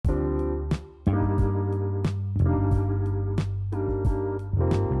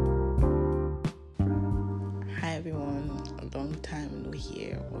time no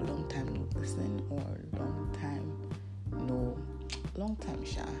hear, or long time no listen, or long time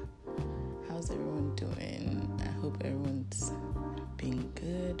sha. How's everyone doing? I hope everyone's been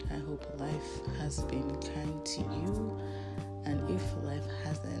good. I hope life has been kind to you, and if life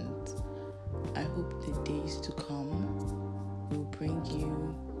hasn't, I hope the days to come will bring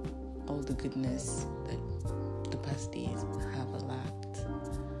you all the goodness that the past days have lacked.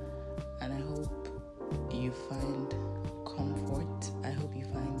 And I hope you find comfort. I hope you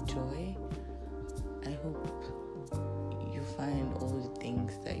find joy. I hope you find all the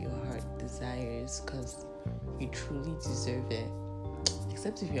things that your heart desires, because you truly deserve it.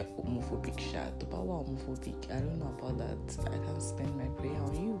 Except if you're homophobic, homophobic. I don't know about that. I can spend my prayer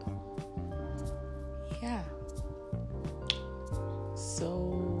on you. Yeah.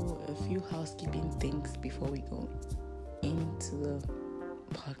 So, a few housekeeping things before we go into the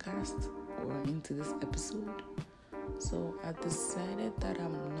podcast or into this episode. So, I decided that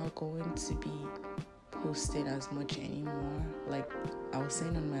I'm not going to be posting as much anymore. Like I was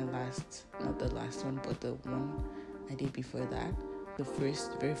saying on my not the last one, but the one I did before that, the very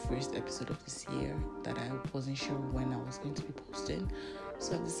first episode of this year, that I wasn't sure when I was going to be posting.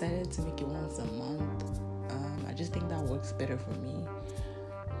 So I decided to make it once a month. I just think that works better for me.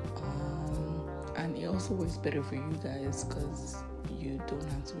 And it also works better for you guys, because you don't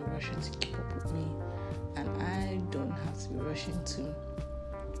have to be rushing to keep up with me, and I don't have to be rushing to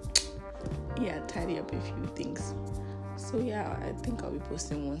tidy up a few things. So I think I'll be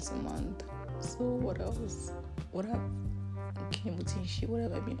posting once a month. So what else? What have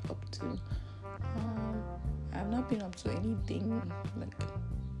I been up to? I've not been up to anything like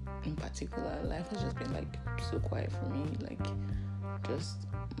in particular. Life has just been like so quiet for me, like just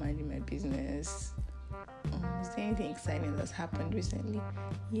minding my business. Is there anything exciting that's happened recently?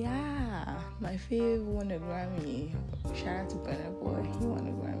 Yeah, my fave won a Grammy. Shout out to Burna Boy, he won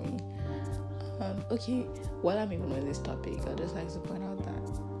a Grammy. Okay, while I'm even on this topic, I'd just like to point out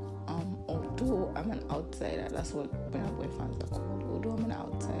that although I'm an outsider, that's what Burna Boy fans are called. Although I'm an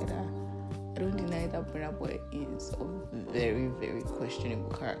outsider, I don't deny that Burna Boy is a very, very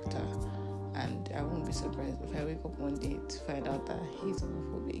questionable character, and I won't be surprised if I wake up one day to find out that he's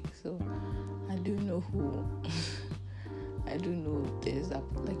homophobic. So I do know there's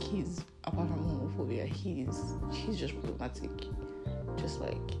like he's, apart from homophobia, he's just problematic. Just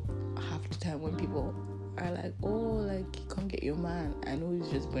like half the time when people are like, come get your man, I know he's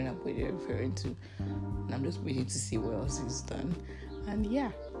just bringing up what they're referring to, and I'm just waiting to see what else he's done. And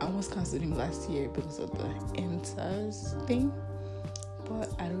I almost cancelled him last year because of the NSAS thing,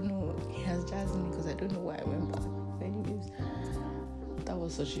 but I don't know, he has jazzed me because I don't know why I went back. But anyways, that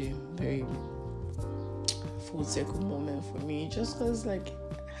was such a very full circle moment for me, just because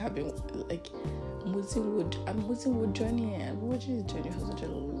having I'm moving with Johnny. I've been watching his journey for such a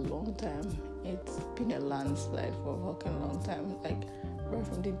long time. It's been a landslide for a fucking long time. Like right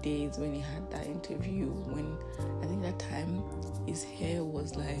from the days when he had that interview, when I think that time his hair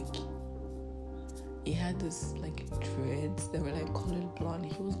was he had this dreads that were colored blonde.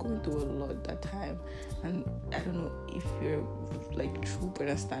 He was going through a lot that time, and I don't know if you're true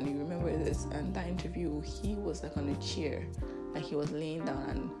Brother Stan, you remember this. And that interview, he was on a chair, he was laying down,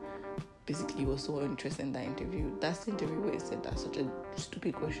 and basically he was so interested in that interview. That's the interview where he said that such a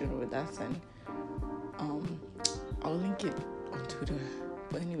stupid question over that, and I'll link it on Twitter.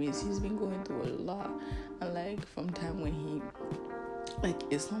 But anyways, he's been going through a lot, and from time when he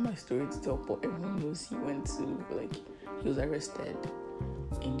it's not my story to tell, but everyone knows he went to he was arrested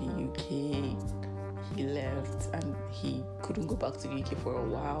in the UK. He left and he couldn't go back to the UK for a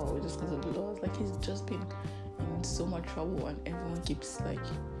while just because of the laws. He's just been in so much trouble, and everyone keeps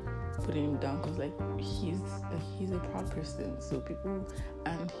putting him down because he's a proud person. So people,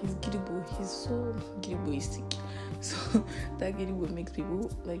 and he's giddy-boo. He's so giddy-booistic. So that giddy-boo makes people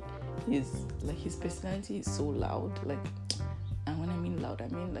his personality is so loud. And when I mean loud, I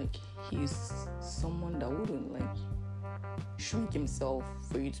mean he's someone that wouldn't shrink himself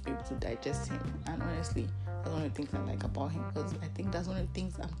for you to be able to digest him. And honestly, that's one of the things I like about him, because I think that's one of the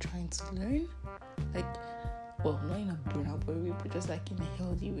things I'm trying to learn. Not in a burnout way, but just in a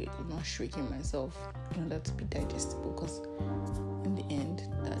healthy way, not shrinking myself in order to be digestible, because in the end,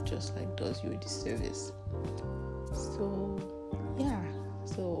 that just does you a disservice. So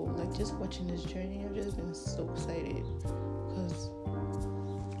just watching this journey, I've just been so excited, because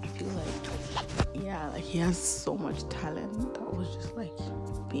I feel he has so much talent that was just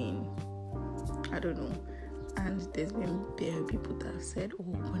being, I don't know. And there's been bare people that have said,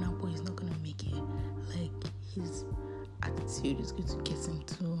 Burna Boy is not gonna make it. His attitude is going to get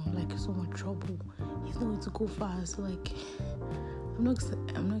into like so much trouble. He's not going to go far. So like,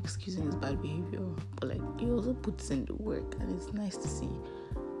 I'm not excusing his bad behavior, but like he also puts in the work, and it's nice to see.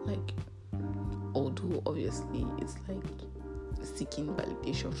 Like, although obviously it's like seeking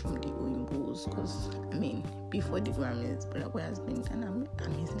validation from the Oimbos, because I mean before the Grammys, Burna Boy has been an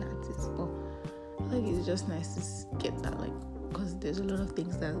amazing artist, but like it's just nice to get that, like, because there's a lot of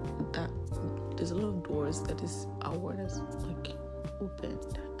things that there's a lot of doors that this award has like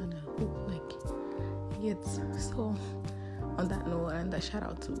opened, and I hope like it gets. So on that note, and a shout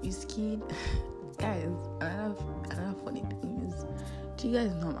out to Wizkid. Guys, another funny thing is, do you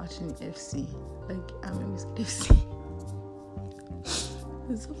guys know I'm actually in FC? Like, I'm in Wizkid FC.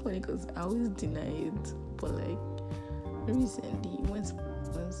 It's so funny because I always deny it, but like recently when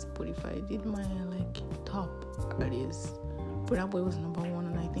Spotify did my like top artists, Burna Boy was number 1,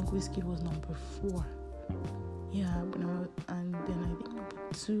 and I think Wizkid was number 4. Yeah, and then I think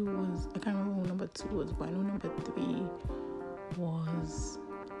number 2 was, I can't remember who number 2 was, but I know number 3 was,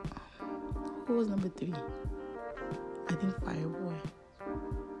 who was number 3? I think Fireboy.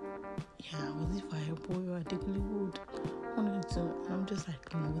 Yeah, was it Fireboy or Adekunle? One of the two. And I'm just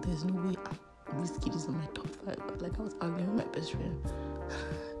like, no, there's no way Wizkid is on my top 5. Like, I was arguing with my best friend.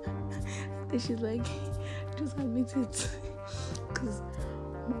 Then she's like, just admit it. Because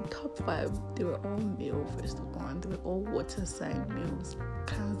my top 5, they were all male, first of all, and they were all water sign males,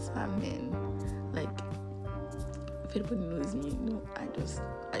 Cancer men. Like, if anybody knows me, I just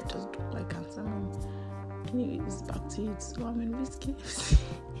don't like Cancer men. Anyways, back to it. So I'm in Wizkid.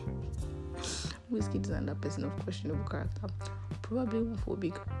 Wizkid is another person of questionable character, probably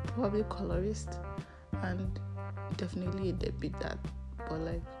homophobic, probably colorist, and definitely a deadbeat dad. But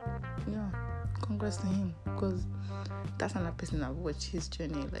like, yeah, congrats to him, because that's another person I've watched his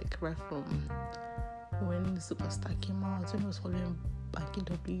journey, like right from when Superstar came out, when he was following Banky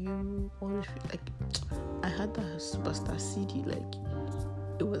W, all this, like, I had the Superstar CD, like,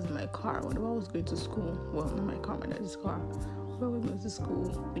 it was in my car whenever I was going to school. Well, not my car, my daddy's car. When we went to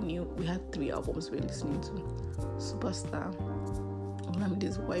school, we had 3 albums we were listening to: Superstar,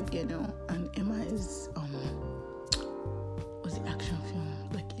 Olamide's YBNL, and Emma is was the action film,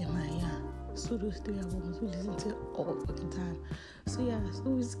 like Emma, yeah. So those 3 albums we listened to all the fucking time. So yeah, so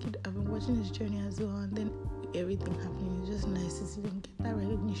Wizkid, I've been watching his journey as well, and then everything happening, it's just nice to see them get that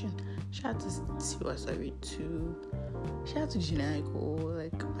recognition. Shout out to Tiwa Savage too. Shout out to Jinaiko,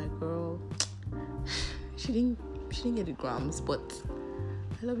 like my girl. She didn't get the grams, but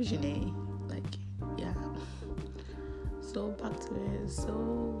I love Janae. Like, yeah. So back to it.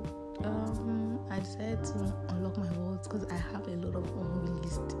 So I decided to unlock my vaults because I have a lot of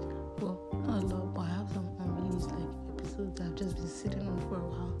unreleased. Well, not a lot, but I have some unreleased like episodes that I've just been sitting on for a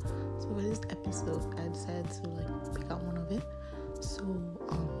while. So for this episode, I decided to like pick out one of it. So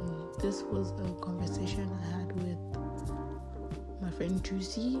this was a conversation I had with my friend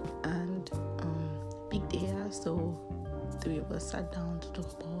Juicy and Big Daya. So 3 of us sat down to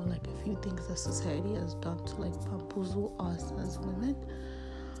talk about like a few things that society has done to like bamboozle us as women.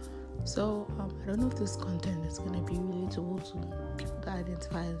 So I don't know if this content is gonna be relatable to people that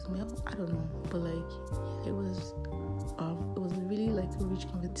identify as male. I don't know, but like it was a really like a rich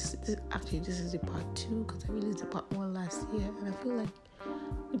conversation. This is the part 2 because I released the part 1 last year, and I feel like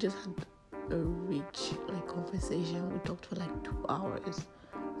we just had a rich like conversation. We talked for like 2 hours,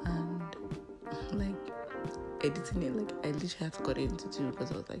 and like editing it, like I literally had to cut it into 2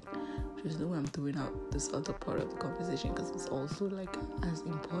 because I was like, there's no way I'm throwing out this other part of the conversation because it's also like as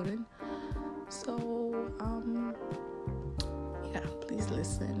important. So yeah, please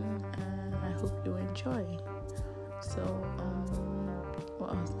listen, and I hope you enjoy. So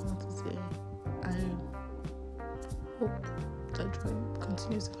what else I want to say? I hope that joy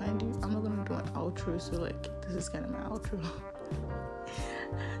continues to find you. I'm not gonna do an outro, so like this is kind of my outro.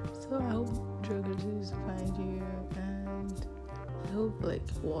 So I hope joy continues to find you, and I hope like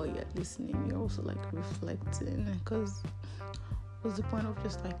while you're listening, you're also like reflecting, because what's the point of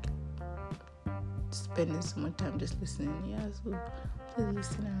just like spending so much time just listening? Yeah, so please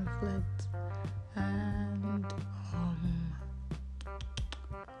listen and reflect. And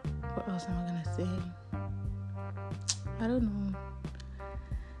what else am I gonna say? I don't know.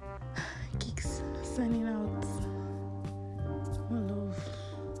 Kicks signing out. My love,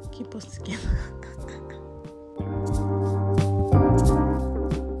 keep us together.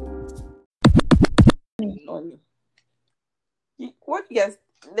 What do you guys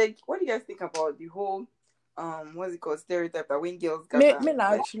like? What do you guys think about the whole what's it called, stereotype that when girls Men gather, are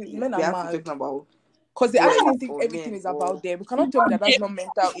like, actually, we men are have to mad. talk about Because they boys actually think or everything men is or about them. You cannot tell me that that's not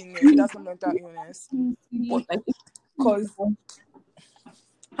mental illness. But because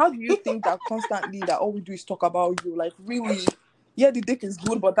how do you think that constantly that all we do is talk about you? Like, really? Yeah, the dick is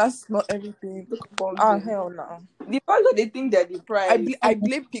good, but that's not everything. Hell no. The fact that they think they're the prize, I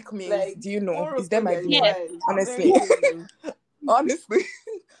blame pick me. like, Do you know? more Is them of I their blame? prize. Honestly. Very crazy. Honestly.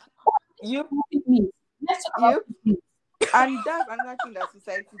 You, Let's talk about you, and that's another thing that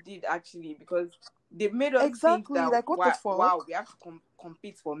society did actually, because they made us think Exactly. that Like, what the fuck? wow, we have to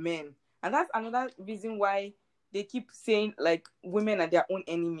compete for men, and that's another reason why they keep saying like women are their own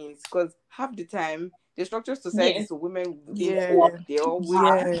enemies, because half the time they structure society so women think they always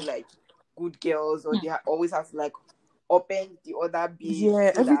have to be like good girls, or they always have to like open the other babes.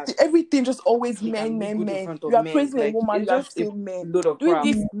 Yeah, So everything just always they can men. look good in front of You are men. praising a Like, woman, it's you are just saying men. load of Doing crap.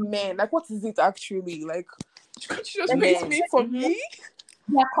 this men, like what is it actually? Like, can't you just Men. praise me for me?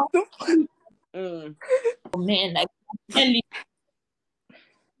 Yeah, men, like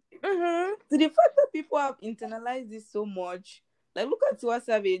So the fact that people have internalized this so much, like look at Tiwa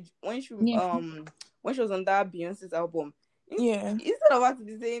Savage when she was on that Beyonce's album. Instead of her to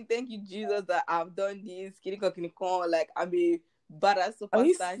be saying thank you Jesus that I've done this, like I'm a badass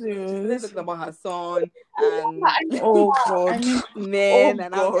superstar, she started talking about her son and oh god, men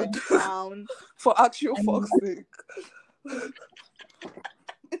and how they're down. For actual fuck's sake.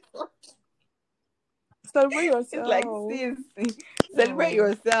 Celebrate yourself. It's like, sis, celebrate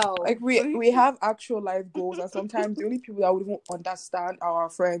yourself. Like we have actual life goals, and sometimes the only people that would even understand are our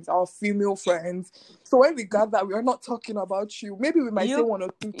friends, our female friends. So when we gather, we are not talking about you. Maybe we might say one or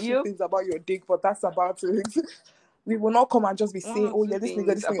two things about your dick, but that's about it. We will not come and just be saying, oh yeah, this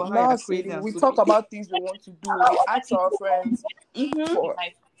nigga, this nigga. No, sweetie. We talk about things we want to do. We ask our friends.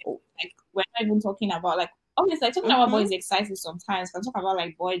 Like we're not even talking about like obviously like, talking about boys exciting sometimes. I talk about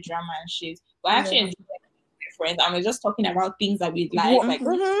like boy drama and shit. But I actually enjoy like, my friends, and we're just talking about things that we like,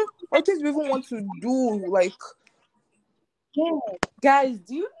 or things we even want to do, like. Yeah. Guys,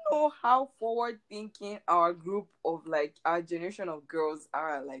 do you know how forward thinking our group of like our generation of girls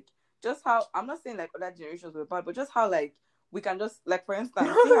are? Like, just how, I'm not saying like other generations were bad, but just how like we can just like, for instance,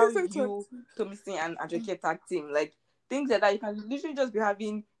 see how you, Tomisi and Ajoke tag team, like things like that. You can literally just be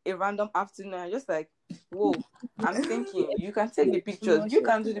having a random afternoon and just like, whoa, I'm thinking you can take the pictures, you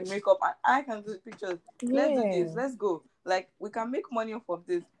can do the makeup, and I can do the pictures. Let's do this, let's go. Like, we can make money off of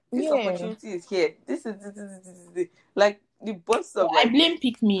this. This opportunity is here. This is like the burst of like. I blame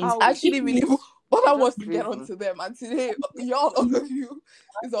pick me. Actually, really, what I was to get onto them, and today, all of you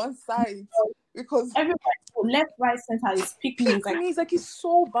is on site because everybody left, right, center is pick me. Like it's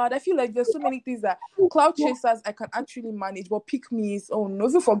so bad. I feel like there's so many things that cloud chasers I can actually manage, but pick me is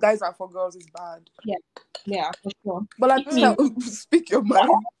even for guys and for girls is bad. Yeah, for sure. But like, speak your mind.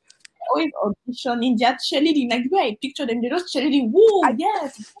 Always auditioning, they're cheerleading. Like the way I picture them, they're just cheerleading. Whoa,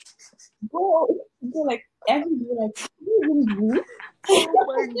 yes, go like every day, like oh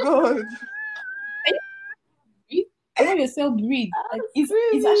my god. Allow yourself breathe. Like it's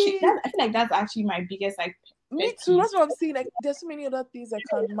actually I feel like that's actually my biggest like. Me too. That's what I'm saying. Like, there's so many other things I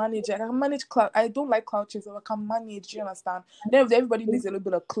can manage. I can manage cloud. I don't like cloud chasing. I can manage. You understand? Then everybody needs a little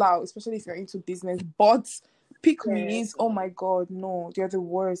bit of cloud, especially if you're into business. But pick me's. Oh my god, no, they're the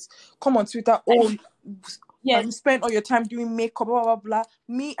worst. Come on Twitter. You spend all your time doing makeup. Blah blah blah.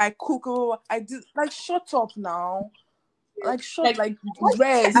 Me, I cook. I do. Like, shut up now. Like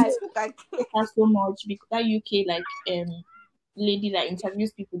rest. I so much because that UK lady that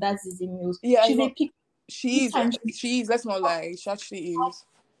interviews people, that's Zizi Mills. Yeah, she's a pick. She is. Let's not lie. She actually is.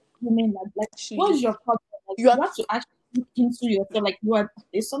 Women like what's your problem? Like, you have to actually look into yourself. Like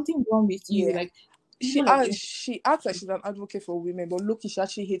there's something wrong with you. Yeah. Like she acts like she's an advocate for women, but look, she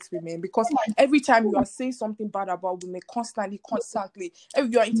actually hates women because every time you are saying something bad about women, constantly,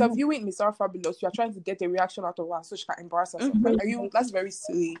 if you are interviewing Miss R Fabulous, you are trying to get a reaction out of her so she can embarrass herself. That's very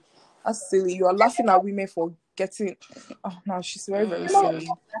silly. That's silly. You are laughing at women for getting. Oh no, she's very, very silly.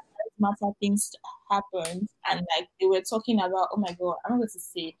 Matter things happened, and like they were talking about, oh my god, I'm not going to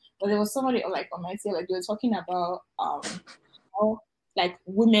say, but there was somebody like on my team, like they were talking about how like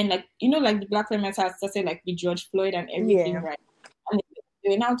women, like like the Black Lives Matter started like with George Floyd and everything, right? And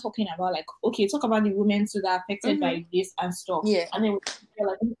they were now talking about like, okay, talk about the women too that are affected by this and stuff. And then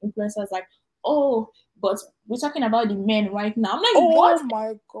like influencers like, oh, but we're talking about the men right now. I'm like, what? Oh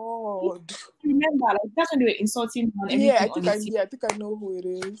my god! Remember, like that's when they were insulting on everything. I think I know who it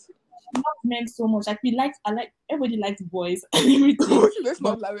is. Love men so much. Like everybody likes boys and everything. Let's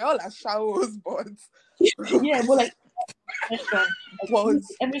not lie, we all are showers, but yeah, but like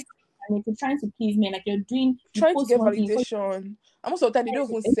every and you're trying to please men, like you're trying to get validation. And most of the time they don't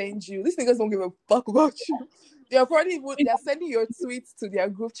even send you. These niggas don't give a fuck about you. They're probably they're sending your tweets to their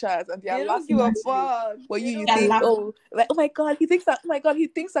group chats and they're They don't laughing give a at you. fuck. But They you don't think, laugh. oh, like, oh my god, he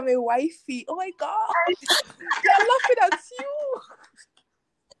thinks I'm a wifey. Oh my god, they're laughing at you.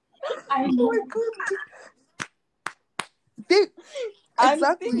 I Oh know. my god, they And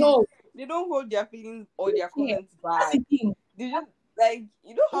exactly. the thing No. is, they don't hold their feelings or their Yeah. comments That's back. the thing. They just like,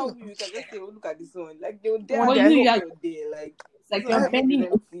 you know how you can just say, "Oh, look at this one." Like they'll dare But and you they'll are- go there. Like It's like this one you're can make bending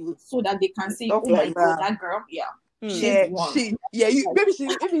them over see so that they can say, stuff "Oh my like god, that. that girl, yeah, she's yeah, the one."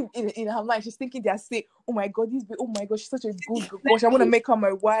 maybe in her mind she's thinking they're saying, oh my god, oh my god, she's such a good girl. Gosh, I want to make her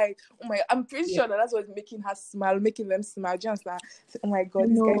my wife. Oh my, I'm pretty Yeah. sure that's what's making her smile, making them smile. Just like, oh my god,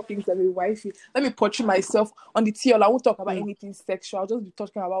 this No. guy thinks I'm a wifey. Let me portray myself on the TL. I won't talk about anything sexual. I'll just be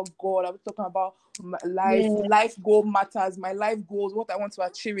talking about God. I'll be talking about my life. Yeah. Life goal matters. My life goals. What I want to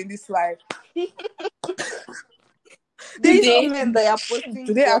achieve in this life. These they- women that are posting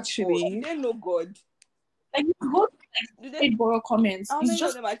Do they God actually? for, they know God. Like if you go to Do like they? Facebook comments, How it's many of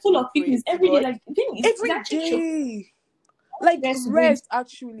just them actually full of pray pictures to every day. God? Like the thing is, it's Every actually true. day. Like rest,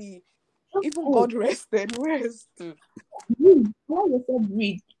 actually. Even Oh. God rested. Rest. Breathe. Allow yourself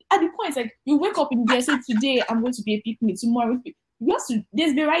breathe. At the point, like you wake up in there, say today I'm going to be a picnic, tomorrow you have to.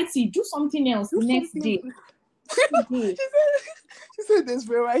 There's variety. Do something else Do the next something. day. She said there's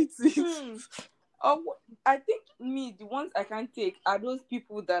variety. I think the ones I can't take are those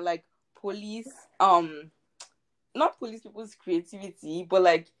people that like police not police people's creativity, but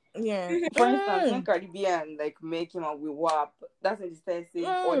like Yeah. for instance when Cardi B and like Meg came out with WAP, that's when they started saying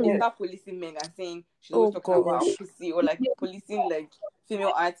or they start policing men and saying she's always talking about pussy, or like policing like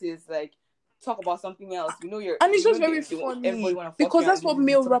female artists, like talk about something else. You know And it's you just know very everybody funny want to fuck because you that's and what this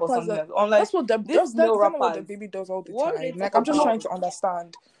male talk about rappers something are. else. I'm like, That's what the this that's male kind of what the rappers, baby does all the what do they time. Like talk I'm just about? trying to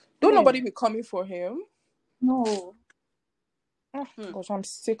understand. Don't nobody be coming for him. No. Gosh, I'm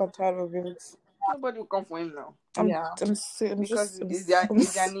sick and tired of it. Nobody will come for him now. I'm sick. Because it's their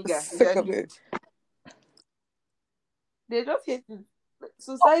nigga. It's sick their of dude. it. They just hate it.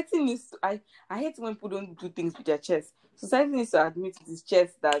 Society needs to, I hate when people don't do things with their chest. Society needs to admit to its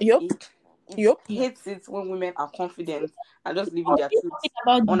chest that it hates it when women are confident and just living their truth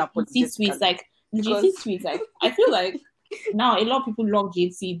about unapologetically. Like the JT tweets, like I feel like now a lot of people love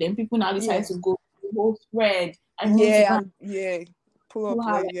JT, then people now decide to go the whole spread and pull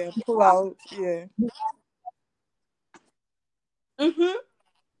up, pull out,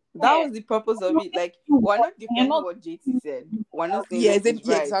 That was the purpose of it. Like, we're not defending what JT said. We're not saying that it's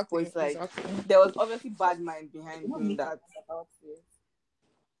right. exactly. But it's like there was obviously bad mind behind doing that.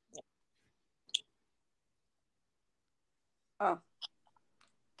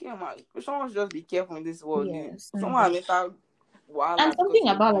 Someone should just be careful in this world. Yes. Someone mental and something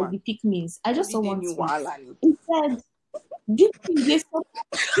about like the pick-me's. I just saw one tweet. It said, "Do you think they stop?"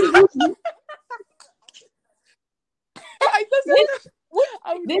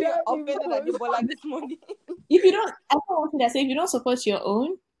 They're offended at the Bola this morning. If you don't, I don't want to say if you don't support your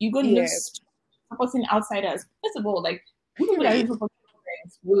own, you're going to look supporting outsiders. First of all, like people that don't support your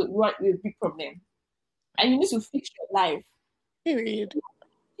friends will a big problem, and you need to fix your life. Period.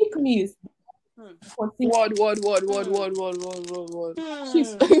 Pick me. Word.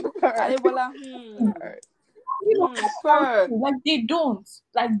 Adebola, like they don't,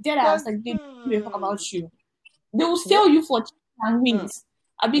 like dead ass, like they don't talk about you. They will sell you for chicken and wings.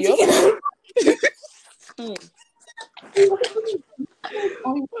 I'll be chicken.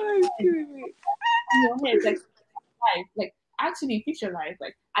 On your head, like life, like actually fix your life.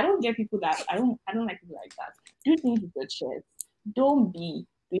 Like I don't get people that I don't like people like that. Do things with your chest. Don't be.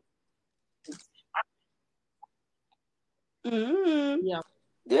 Yeah.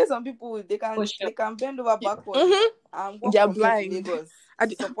 There's some people they can bend over backwards and walk from blind. Here to Lagos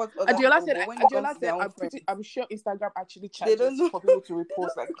to support other people. But when it comes to their own friends, I'm sure Instagram actually charges for people to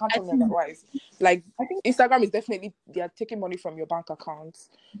repost. Like, can't tell me otherwise. Like, Instagram is definitely they are taking money from your bank account.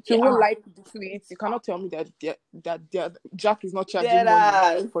 So you won't like the tweets. You cannot tell me that Jack is not charging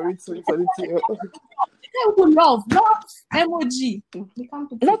money for it to People love emoji.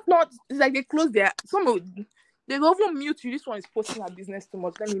 Not. It's like they close their they even mute you. This one is posting her business too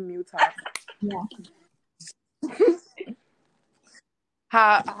much. Let me mute her. Yeah.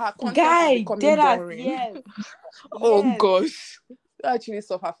 her content is becoming boring. Yes. Oh gosh. I actually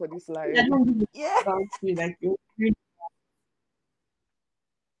suffer for this life.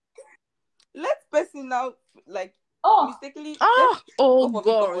 Let's person now mistakenly gosh.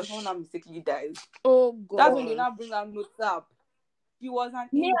 Someone now mistakenly dies. Oh god. That's when they now bring her notes up. He was an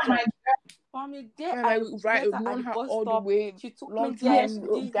angel. Family there. I've known her all the way. She took long me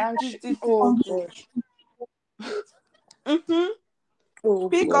time. there. Oh gosh. Oh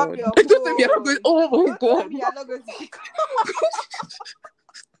Pick up God! your Don't tell me you're not going. phone. Oh my Don't tell God! me you're not going to pick up.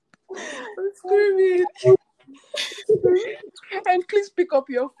 I'm screaming. And please pick up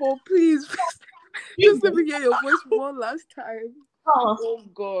your phone, please. Just let me hear your voice one last time. Oh, Oh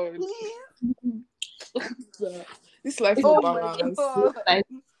God! Please. This life is Oh my balance. God. like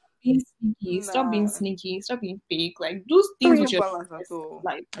being sneaky. Stop being Nah. sneaky. Stop being fake. Like do things No with your balance at all.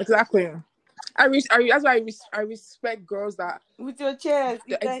 like. Exactly. That's why I respect girls that With your chest.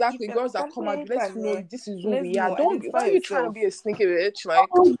 If exactly you're girls that come out. confident Let's and know this is who let's we are. know, Don't. identify Why are you trying to yourself. be a sneaky bitch? Like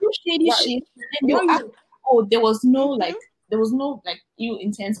Oh, do shady why? shit. And Why they'll act, you? oh, there was no Mm-hmm. like ill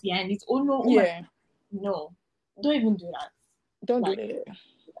intent behind it. Oh no, oh my, Yeah. no, don't even do that. Don't do Like, that.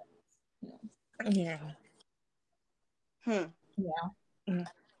 no. Yeah. Hmm. Yeah,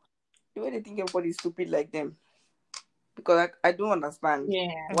 The way they think everybody's stupid like them. Because I don't understand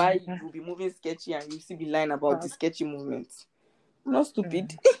yeah. why you will be moving sketchy and you still be lying about the sketchy movements. I'm not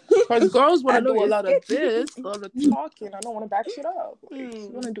stupid. Because girls want I to know do a you're lot of sketchy. this, a lot of talking. I don't want to back shit up. Like, you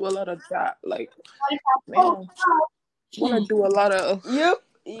want to do a lot of that. Like, Oh, man, you want to do a lot of. Yep.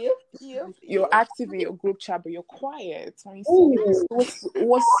 You're active in your group chat, but you're quiet when you see this. ooh.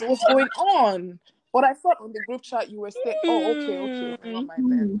 What's going on? But I thought on the group chat you were saying, "Oh, okay, never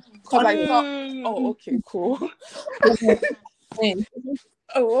mind then," because I thought, "Oh, okay, cool."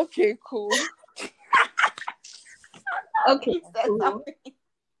 Oh, okay, cool. Okay, He said cool. something.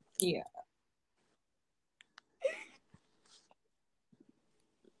 Yeah.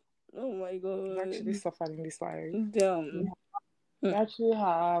 Oh my I've actually God. suffered in this life. Damn. I actually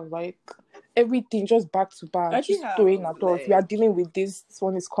have like everything just back to back, Actually just have throwing at all. If you are dealing with this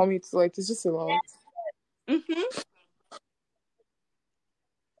one is coming to like it's just a lot. Mm-hmm.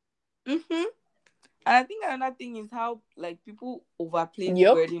 Mm-hmm. And I think another thing is how like people overplay the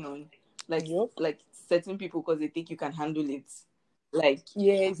Yep. burden on like certain people because they think you can handle it. Like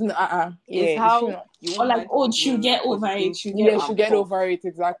Yeah, it's not. it's Yeah, how you know. you Or won't like, mind oh, she'll forgiving me get because you over it. think She'll get Yeah, over she I'm get tough. over it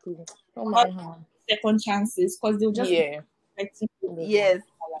exactly. Oh Not my. second chances because they'll just Yeah. expect you. Yes.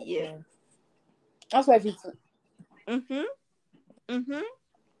 Like, Yes. Yeah. That's why if it's Mm-hmm. Mm-hmm.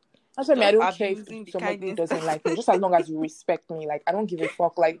 that's why I mean, I Just don't care if abusing the somebody kindness. doesn't like me, just as long as you respect me. Like I don't give a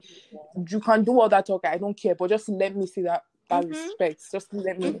fuck. Like you can do all that talk, I don't care, but just let me see that Mm-hmm. respect. Just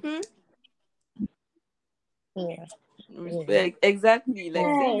let me. Mm-hmm. Yeah. Respect. Exactly. Like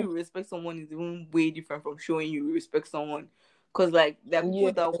saying yeah. you respect someone is even way different from showing you respect someone. Cause like there are people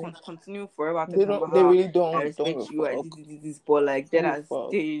Yeah. that will continue forever They talking don't. about They how really I don't. Don't respect give you, a I fuck. this, but like that Don't give as a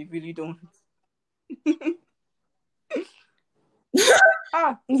fuck. they really don't.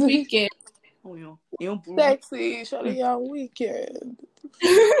 Ah, Wicked. oh yeah, you know, boo. Sexy, shawty, you're wicked.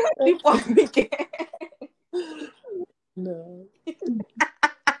 People make it. No.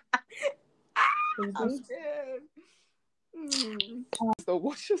 I'm scared. Hmm. So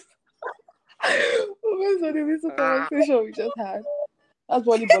what's just what's the little conversation we just had? That's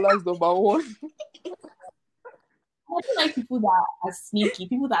what Ebola's number one. I don't like people that are sneaky,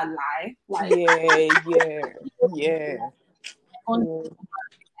 people that lie, like Yeah. on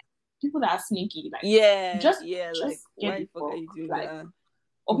people that are sneaky, like Yeah, just yeah. Like, just get why the the fuck are fuck, you doing like, that?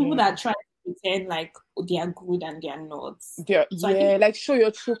 or people Yeah. that try to pretend like they are good and they are not. So I Yeah, think like show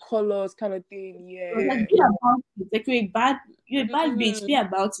your true colors kind of thing. like Yeah. be about it. Like you're a bad bitch. Be Mm.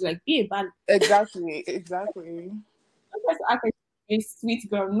 about it. Like be a bad. Exactly. Don't try to act like a sweet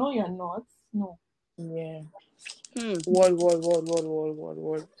girl. No, you're not. No. Yeah. Hmm.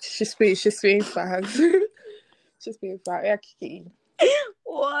 Word. She's saying facts. She's saying facts. Yeah, Kiki.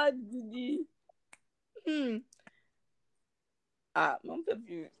 What did you? Hmm. My pet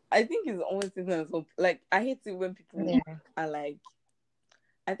I think it's always something so like I hate it when people Yeah. are like.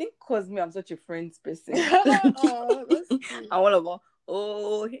 I think cause me, I'm such a friends person. Oh, that's cute. I want to go.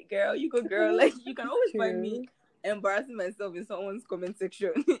 Oh, hey girl, you go girl. Like you can always find me Cute. embarrassing myself in someone's comment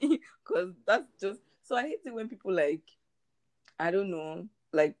section because that's just. So I hate it when people like I don't know,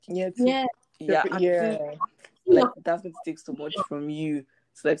 like Yeah, Yeah. acting yeah. like that's going to take so much from you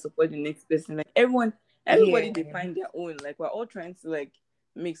to like support the next person. Like everybody Yeah. they find their own. Like we're all trying to like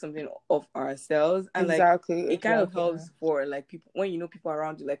make something of ourselves, and like Exactly. it kind of helps for like people when you know people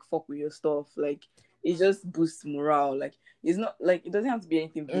around you like fuck with your stuff. Like it just boosts morale. Like it's not like it doesn't have to be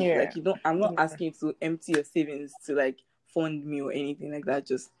anything big. Yeah. Like you don't. I'm not asking you to empty your savings to like fund me or anything like that.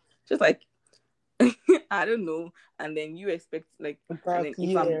 Just like I don't know. And then you expect like, and then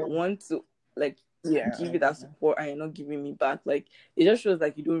if I'm the one to like give you that support and you're not giving me back, like it just shows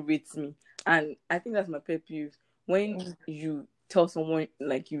like you don't rate me. And I think that's my pet peeve when you tell someone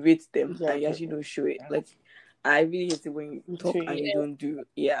like you rate them and you actually don't show it. Like I really hate it when you talk and you don't do.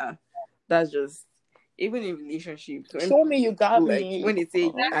 Yeah, that's just even in relationships, when Show me you got like me. when they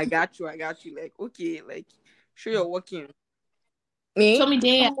say I got you, like okay, like sure you're working, Me? Show me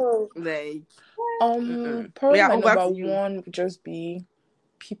there. like Probably yeah, my over number to you. one would just be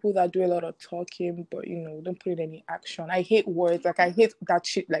people that do a lot of talking, but don't put in any action. I hate words. Like I hate that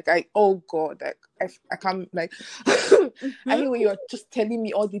shit. Like oh god, like I can't like. I hate when you're just telling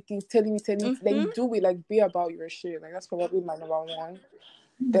me all the things, telling me, like do it, like be about your shit. Like that's probably my number one.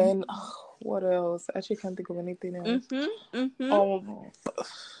 Then what else? I actually can't think of anything else.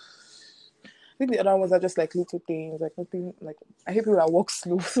 I think the other ones are just like little things, like nothing. Like I hate people that walk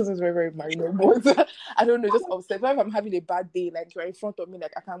slow. So it's very, very minor. But I don't know, just upset. But if I'm having a bad day, like you're in front of me,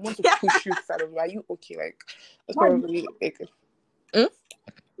 like I can want to push you side of me. Are you okay? Like that's probably like.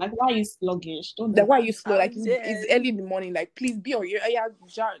 Like, why are you sluggish? Don't Like do why are that. you slow? Like I'm it's dead. early in the morning. Like please be on your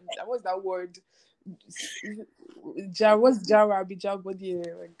what's that word? What's Jara? Be body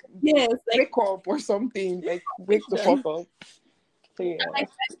like Yes, like wake up or something. Like wake the fuck up. So yeah.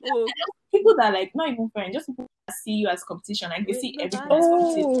 Oh, people that like not even friends, just people that see you as competition. Like they see everything as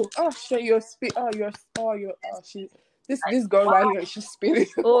competition. Shit, she this girl right here, she's spitting.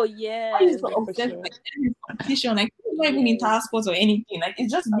 oh Why are you yes. so For obsessed sure. with like every competition? Like it's not even in task force or anything. Like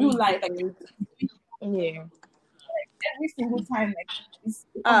it's just real life. Like Yeah. every single time, like it's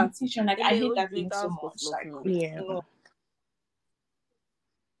a Ah, competition. Like I hate that thing so for much. Like Yeah.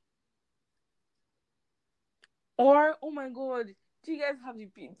 Or oh my god, do you guys have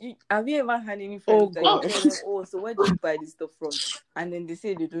have you ever had any Oh friends that god. you tell them, oh, so where did you buy this stuff from? And then they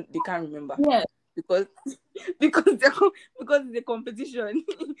say they can't remember yeah, because because it's a competition.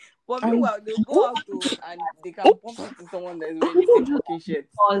 But meanwhile, they'll go out though and they can bump into someone that is wearing the people same do fucking shirt.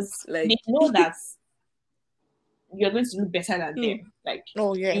 because Like they know that you're going to do better than them. Like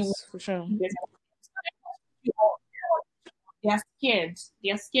Oh you will yes, for sure. do better. They are scared.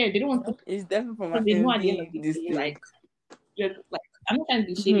 They are scared. They don't want to it's definitely from because they know at the end of attending the this day, thing. like you're like I'm not trying to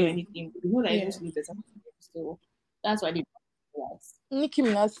be shady or anything, but they know that you're Yeah. going to do better than them. So that's why they do that. Nicki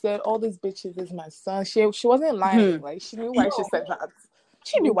Minaj said all these bitches is my son. She wasn't lying. Like she knew why she said that.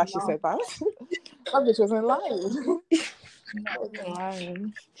 She knew why she said that. That bitch wasn't lying. Wasn't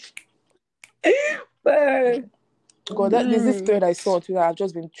lying. But God, there's this thread I saw too that I've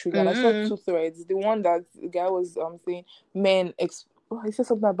just been triggered. I saw two threads. The one that the guy was saying he said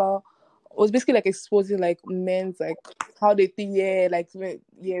something about it was basically like exposing like men's like how they think it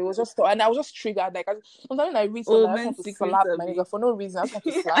was just and I was just triggered like sometimes when I read something I just want men's to secrets slap are my big. nigga for no reason. I just want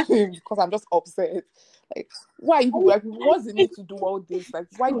to slap him because I'm just upset. Like why are you people like what's the need to do all this? Like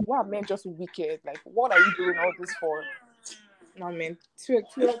why are men just wicked? Like what are you doing all this for? No, man,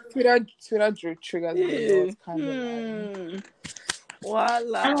 Twitter triggers me a lot. Can't be lying.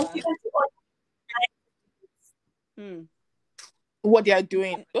 Voila. What they are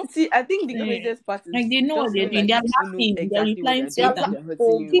doing. See, I think the craziest part is Like they know what just they're knowing doing. that They're you people know laughing. They're exactly what replying they're to doing it. and And they're hurting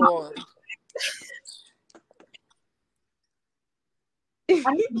Oh you. god.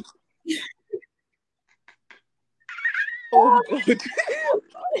 Oh god.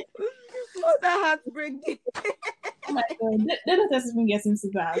 Oh, that heartbreaking. oh my god, they don't just even get into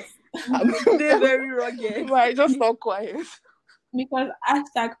that They're very rugged. Right, just not quiet. because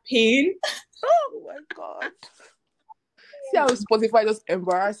hashtag pain. Oh my god. See how Spotify just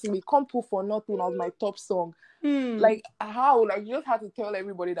embarrassing me. Come Poo for Nothing was my top song. Like how? Like you just had to tell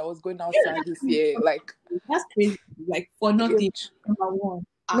everybody that was going outside this year. Like That's crazy. Like for nothing. Number one.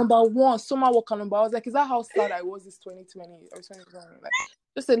 number one, Summer Walker number. I was like, is that how sad I was this 2020 or 2020? Like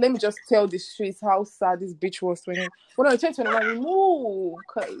just say, let me just tell the streets how sad this bitch was 20. Well, no, 2021, no,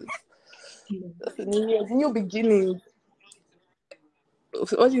 because that's a new beginning.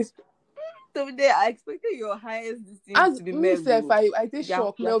 What is So today I expected your highest distance as to be me self, Melville. I did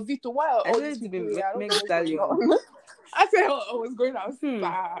shock. Mel Vito, why are I all expected these it to be people here? I don't Meg know what's going Stallion. on. I said I was going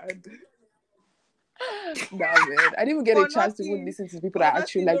outside. Nah, man. I didn't even get a For chance to even nothing. listen to people For that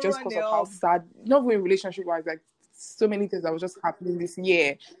actually nothing, like don't just run because it of how up. sad, not even relationship wise, like so many things that was just happening this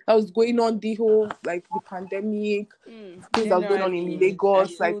year. That was going on the whole like the pandemic, things that was going on in Generally,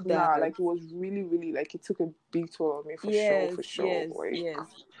 Lagos. I feel Like that. like it was really, really like it took a big toll on me for Yes, sure. Like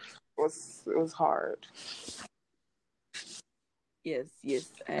it was hard. yes,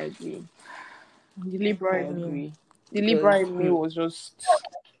 I agree. The Libra I in me. agree. The Because, Libra in me was just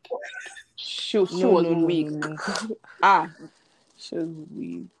she was weak. no. She was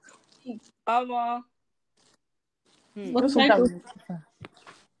weak. Ama. But like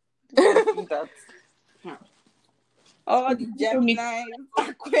That. All the me Geminis,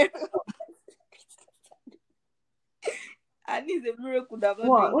 Aquarius. And it's a miracle that I'm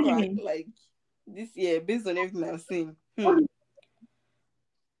not doing what do you crack mean? like this year based on everything I've seen.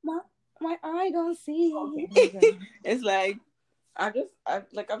 Ma? my eye don't see. Okay. It's like I've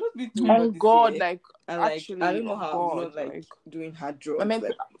just been through a lot On this God, year, like and like I actually, don't know on how I'm God, not like like doing hard I drugs meant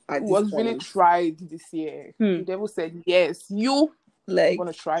like it at this was really point. tried this year. The Hmm. devil said, "Yes, I'm Like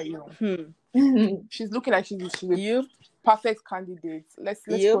gonna try you." hmm. She's looking like she's a Yep. perfect candidate. Let's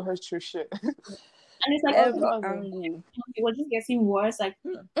Yep. put her through shit. And it's like, Every oh, angle. it was just getting worse. Like,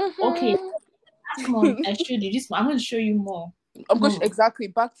 okay, Mhm. last month I showed you this. I'm going to show you more. Of course, exactly,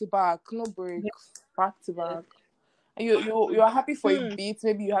 back to back, no breaks, back to back. And you're happy for a Hmm. bit.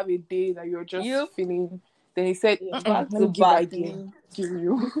 Maybe you have a day that you're just Yep. feeling. Then he said, Back "Let to me give her back. again. Give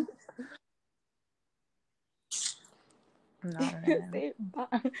you." No, man. Say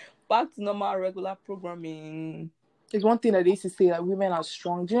back to normal regular programming. It's one thing that they used to say that women are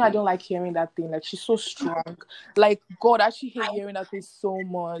strong. Do you know, I don't like hearing that thing. Like, she's so strong. Like, God, I actually hate hearing that thing so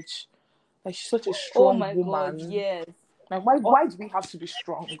much. Like, she's such a Oh strong my God, woman. yes. Like, why do we have to be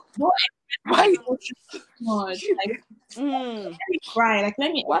strong? No, Why? so much. Like, Mm. let me cry. Like,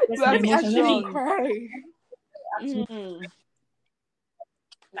 let me Why do express I my Let have me to be emotions. Let actually me strong? cry. Mm.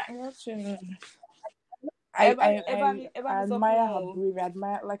 I, I, Ever I me so admire her fun. bravery. I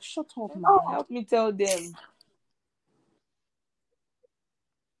admire, like, shut up, oh, man. Help me tell them.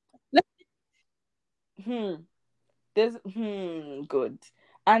 There's good.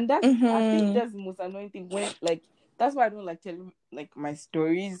 And I think Mm-hmm. that's the most annoying thing when like that's why I don't like telling like my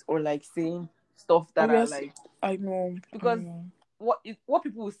stories or like saying stuff Oh, that are yes, like I know. because what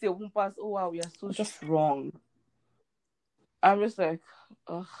people will say won't pass, oh wow, you're so Just, strong. I'm just like,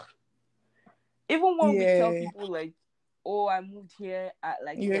 ugh. Even when we tell yeah. people like, oh, I moved here at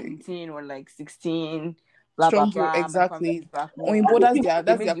like Yeah. 17 or like 16, blah blah Strong you, blah, my family exactly. is back home, Oyinbo, they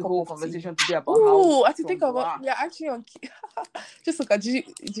that's make their the cup whole of tea. conversation to be about how Oh, I have to think strong you about. are. We are actually on. Just look at. Did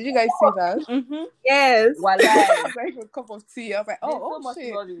you guys see that? Mm-hmm. yes. Walai. It's like a cup of tea. I was like, There's oh so much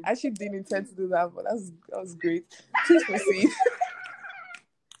shit. knowledge. I actually didn't intend to do that, but that was great. Please proceed.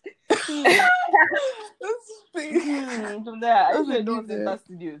 Hmm. That's From there, I that's a usually new don't there. enter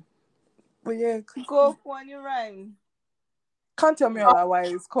studios. But yeah, Go funny rhymes. can't tell me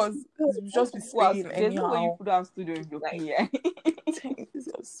otherwise, cause you just be speaking There's no way you anyhow. could have studio in your Like, PI. It's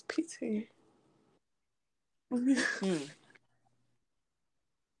just pity. Hmm.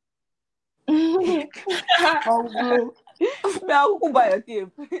 Oh, bro. Me, I will buy a tape.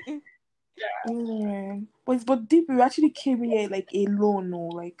 Yeah. But deep, we actually came here like alone, no,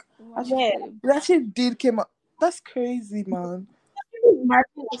 like actually, yeah. we actually did came up. That's crazy, man.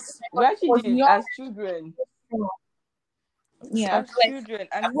 Imagine We actually was did young. as children. Yeah. As Like, children,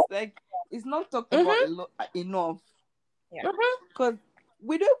 and it's like it's not talked about Mhm. a lot enough yeah. because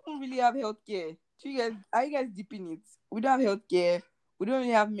we don't even really have healthcare. Do you guys, are you guys deep in it? We don't have healthcare. We don't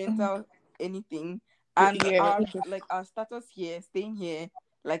really have mental anything, and Yeah. our status here, staying here,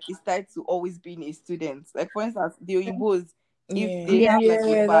 like it's tied to always being a student. Like for instance, the Oyimbos, if Yeah. they Yeah. have like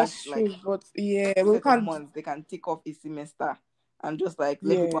a Yeah. bad That's like true. But yeah, we set of can't. months, they can take off a semester and just like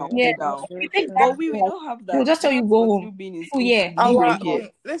let Yeah. people and Yeah. cool That's down. very You take true. that But we like, don't have they'll that. just We tell you have to go continue home. being in Oh school yeah. to live Our here.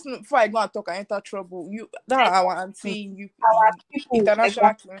 let's not before I go and talk and enter trouble. Our Hmm. auntie, Our people international.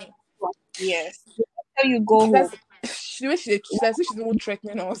 exactly. Yes. They'll tell you go That's home. the way she says she's even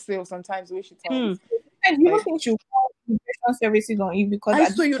threatening herself sometimes. The way she Hmm. talks, And you like. don't think she'll call immigration services on you because I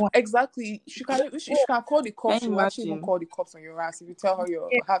at saw this you point, exactly. She can call the Can cops. She you will actually even imagine? call the cops on your ass if you tell her you're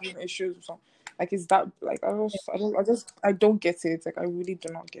yeah, having issues or something. Like, is that like I don't get it. Like, I really do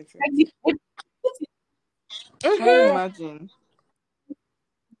not get it. like Can you Mm-hmm. imagine?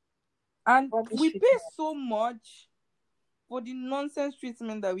 And rubbish we pay treatment. so much for the nonsense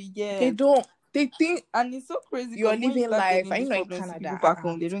treatment that we They get. don't. They think And it's so crazy you're because when you living start life. telling Are you these not in problems to Canada? people back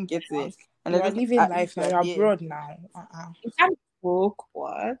home, they don't get it. And You they're are just like, living at least life now. you're You're there. abroad now. You can't broke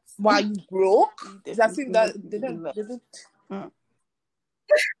what? Why are you broke? You It's as if definitely that make they people be don't. like, They don't. hmm.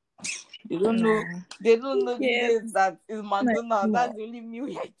 They don't know. No. They don't know the Yes. days that is Like, McDonald's. No. That's the only meal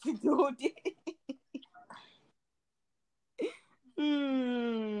you eat the whole day.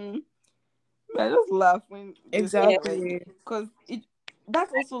 Hmm. I just laugh when they say yeah. like, Exactly. because it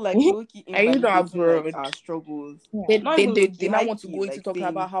that's also like low key Are you not invalidating like abroad? our struggles. Yeah. Not even low key, They now high want to key, go into like talking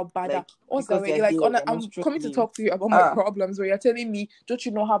saying about how bad like what's because going you're like there, you're not I'm coming to struggling. talk to you about my Ah, problems where you're telling me, don't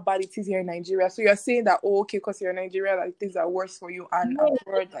you know how bad it is here in Nigeria? So you're saying that, oh, okay, because you're in Nigeria, like things are worse for you, and Yeah.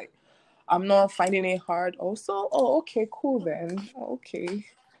 abroad, like I'm not finding it hard also. Oh, okay, cool then. Okay.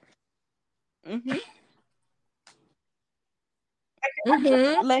 mm-hmm.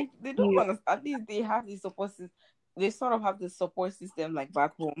 Mm-hmm. Like they don't understand. At least they have the support system. They sort of have the support system like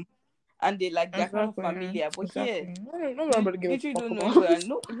back home, and they like they're kind of Exactly. familiar. But here, Nobody you give a literally fuck don't know about. anyone.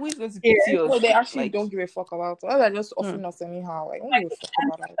 No, who is going to Yeah. pity us? No, they actually Like, don't give a fuck about it. They're just hmm, offering us anyhow. Like, don't give a fuck And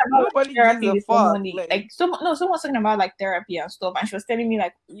about it. about like, nobody gives therapy a with fuck. somebody. Like someone's talking about like therapy and stuff, and she was telling me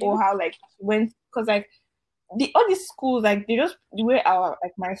like, oh, Yep. how like when because like all these schools like they just the way our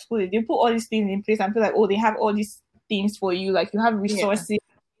like my school is, they put all these things in place and feel like oh they have all these things for you, like you have resources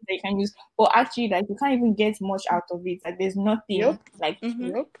that you can use, but actually like you can't even get much out of it. Like there's nothing Yep. like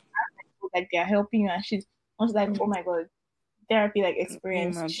Mm-hmm. Yep. like they're helping you, and I was like, oh my god, therapy like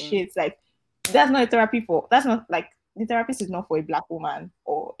experience Imagine. shit. Like that's not a therapy for that's not like the therapist is not for a black woman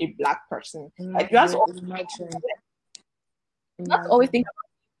or a black person. Like you have to not always think about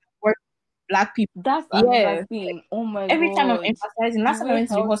what black people. That's Yeah. another thing. Oh my Every time I'm god. emphasizing, The last time I way went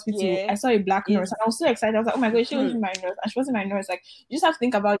to the hospital, healthcare I saw a black nurse is and I was so excited. I was like, oh my god, she was my nurse. And she wasn't my nurse. Like, you just have to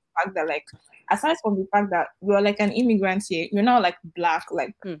think about the fact that, like, aside from the fact that you're like an immigrant here, you're not like black,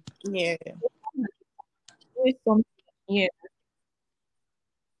 like, Yeah. always something. Yeah.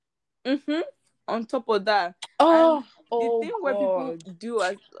 on top of that. Oh. And the thing where people God. do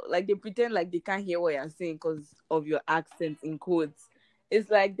as like they pretend like they can't hear what you're saying because of your accent in quotes. It's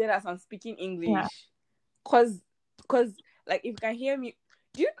like that as I'm speaking English. Yeah. Cause like if you can hear me,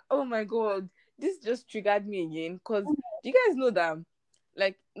 do you oh my god, this just triggered me again. Cause do you guys know that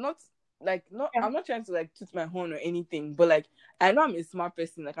not Yeah. I'm not trying to like toot my horn or anything, but like I know I'm a smart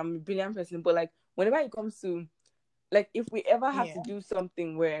person, like I'm a brilliant person, but like whenever it comes to like if we ever have to do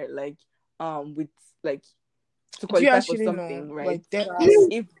something where like with like to Do you qualify for actually something, know? right? Like, dead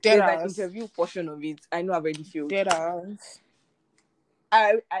If there's an ass. interview portion of it, I know I've already failed. Dead ass.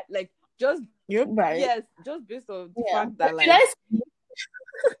 I like just Yep. Right. yes, just based on the Yeah. fact that like Should I say-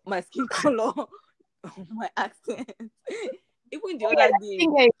 my skin color, my accent. Even the yeah, other I day,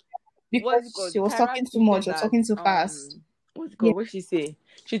 think like what's it because called? she was Tyra talking too tweeted much or that talking too fast. what's it Yeah. called? What she say?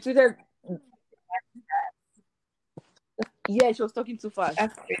 She tweeted yeah, she was talking too fast.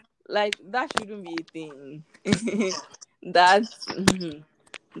 That's great. Like that shouldn't be a thing. That's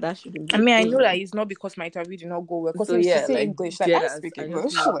that shouldn't be I a mean, I thing. know that it's not because my interview did not go well. Because So she yeah, say like English, like I Jedas, speak I just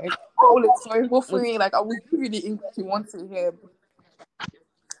English. know. Like, oh, it's sorry, What's- hopefully, like I will give you the English you want to hear.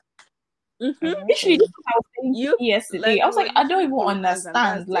 Literally, this is what I was saying You yesterday. like I we was were like, I don't literally even Koreans, and that's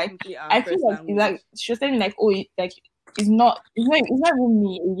understand. Like, technically our I feel first like it's language. like she was saying like, oh, like it's not even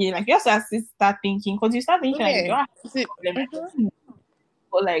me again. Like, you have to actually start thinking because you start thinking like you don't have Is it? a problem, like,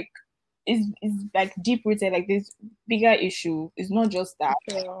 but like it's like deep rooted. Like this bigger issue. It's not just that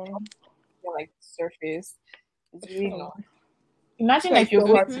like surface. It's really not. Imagine like Like you're so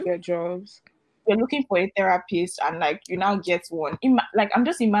going, hard to get jobs. you're looking for a therapist and like you now get one. Like I'm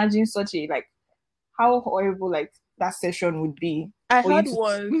just imagining such a like how horrible like that session would be. I for you had to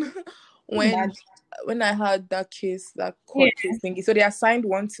one imagine. when I had that court case thingy. So they assigned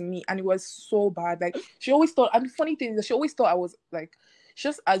one to me, and it was so bad. Like she always thought, and the funny thing is that she always thought I was like, she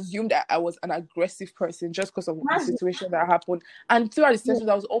just assumed that I was an aggressive person just because of the Imagine. situation that happened. And throughout the sessions,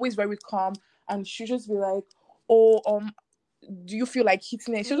 I was always very calm, and she just be like, "Oh, do you feel like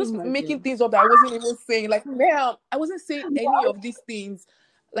hitting it?" She was just making things up that I wasn't even saying. Like, ma'am, I wasn't saying any of these things.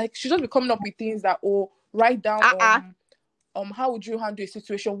 Like, she just be coming up with things that, write down how would you handle a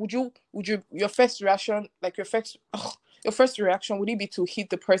situation? Would you your first reaction, like your first reaction, would it be to hit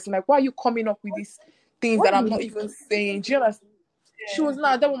the person? Like, why are you coming up with these things that I'm not even saying? Do you understand? She was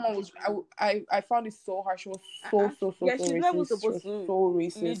not. That woman was. I found it so hard. She was so Yeah, she's never racist. She supposed was to so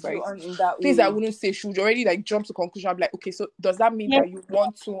lead racist. you Like on in that things I way. wouldn't say. She would already like jump to conclusion. I'm like, okay, so does that mean that you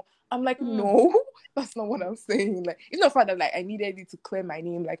want to? I'm like, no, that's not what I'm saying. Like, it's not fact that like I needed it to clear my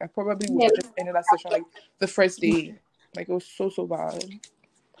name. Like I probably would have just ended that session like the first day. Like it was so bad.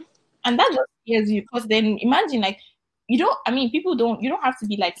 And that just scares you because then imagine like you don't. I mean, people don't. You don't have to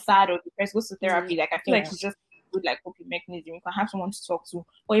be like sad or depressed. Goes to therapy. Like I feel like it's just a good like coping mechanism. You can have someone to talk to.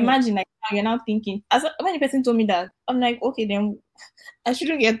 But imagine like now you're now thinking. As when the person told me that, I'm like, okay, then I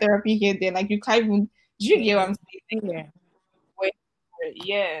shouldn't get therapy here. Then like you can't even. Do you get what I'm saying? Yeah.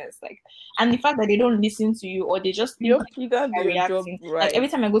 Yes, like, and the fact that they don't listen to you or they just think Yep. You gotta do they're your job reacting. right. Like every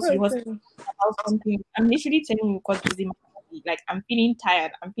time I go to the hospital about something, I'm literally telling you because it's in my body. Like I'm feeling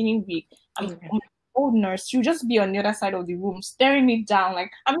tired, I'm feeling weak. My old nurse, she'll just be on the other side of the room, staring me down.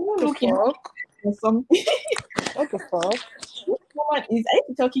 Like I'm not looking for something. What the fuck? Woman is I need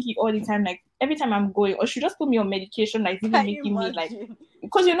to tell Kiki all the time, like every time I'm going, or she just put me on medication, like even making me like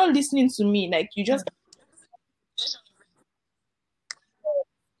because you're not listening to me, like you just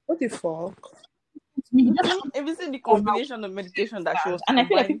What the fuck? You just If you see the combination of medication that she was and I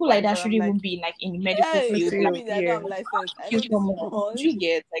feel like combining people for like that himself, shouldn't I'm even like, be like in the medical hey, field. tell Like, me that I Yeah. don't have license. I you know this someone, do one. you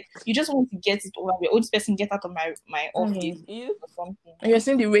get like you just want to get it over with? Oh, this person get out of my office You or something. And you're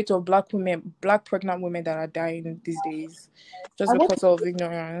seeing the rate of black pregnant women that are dying these days, just I watched because of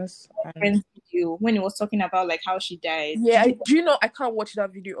ignorance. a And friend's video when it was talking about like how she died. yeah, Did you do you know I can't watch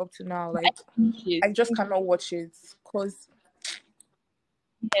that video up to now. Like, watch it? I just cannot watch it because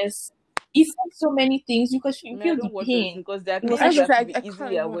Yes, it said so many things because you I mean, I feel the don't watch it pain. because there are It was things such that could I be can't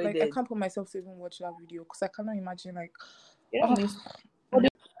easily even I avoided. can't put myself to even watch that video because I cannot imagine like you know,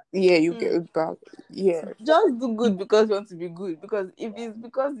 yeah, you get it back. Yeah. Just do good because you want to be good. Because if it's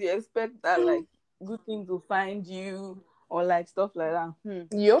because you expect that like good things will find you or like stuff like that,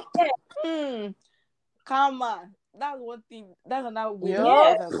 Yup. karma. That's one thing. That's another way that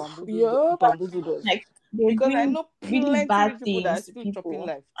Yup. yeah, society Yup. bamboozled us. like they're Because I doing know really plenty bad rich people that are things to still chopping people,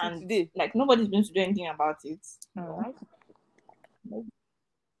 life till and today. like nobody's going to do anything about it. You know?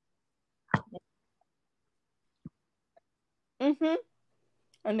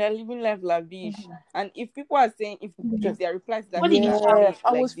 And they're living life lavish. And if people are saying if their reply to that What did thing you are have? Yeah. saying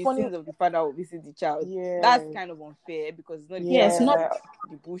I like was the funny. sins of the father will visit the child, that's Yeah. kind of unfair because it's not the Yes, father not that Yeah.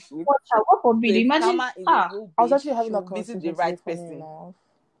 did the bullshit. what So forbid. if Imagine, karma is a real I was bitch, actually she having that will visit the conversation today, right funny person. enough.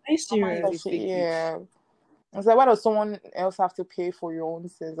 are you Karma is Like, a serious? fake bitch. yeah. I was like, why does someone else have to pay for your own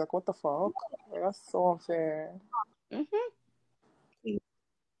sins? Like, what the fuck? Like, that's so unfair.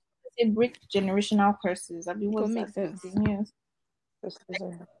 They break generational curses. I mean, It what's makes that sense. thing? Yes. This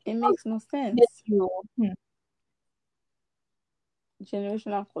isn't. It makes no Yes, sense. you.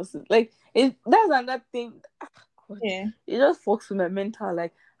 Generational causes. Like that's another thing. God, Yeah. it just fucks with my mental.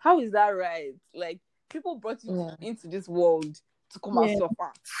 Like, how is that right? Like, people brought you Yeah. into this world to come and Yeah.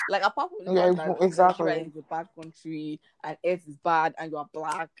 suffer. Like, apart from the Yeah, fact that Nigeria exactly. is a bad country and Earth is bad and you are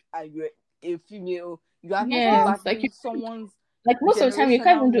black and you're a female, you are not Yes. Like you, impacting someone's like most of the time you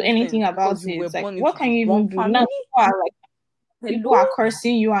can't generational even do anything movement about because you were it. Like born what into can the you wrong even do? Now family. people Hello, are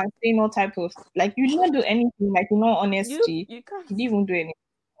cursing you and saying all type of like you didn't do anything, like in all honesty. you can't. You didn't even do anything.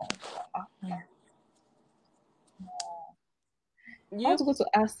 I want You to go to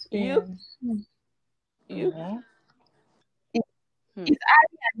ask you you. Mm-hmm. It's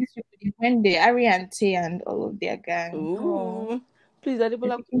Ari and these people they went there, Ari and Tay and all of their gang. Oh, Ooh, please, they're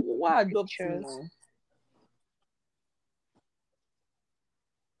Adebola, taking why adopting pictures. now?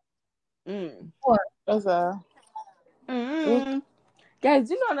 That's a. Guys,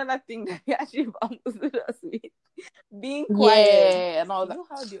 do you know another thing that we actually bamboozled us with? Being quiet. Yeah, and all You that. know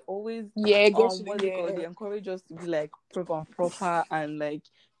how they always Yeah, gosh, what's it called? They yeah. encourage us to be like proper and like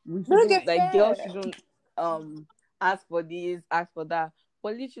we They don't shouldn't get like girls fed. shouldn't ask for this, ask for that.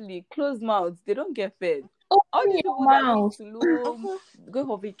 But literally closed mouths, they don't get fed. All Open these your people that go to mouth. Tulum, go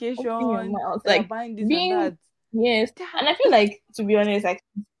for Open your vacation, mouth. that are Like buying this and being that. yes. And I feel like to be honest, like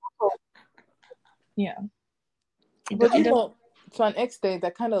yeah. But It you does know, to an extent, I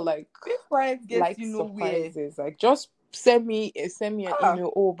kind of Being quiet gets like you nowhere. surprises. Like, just send me an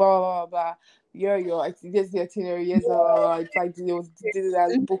email. Oh, blah blah blah. Blah. Yeah, I this the itinerary. Yes, it's like did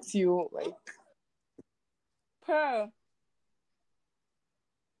that booked you like, Per.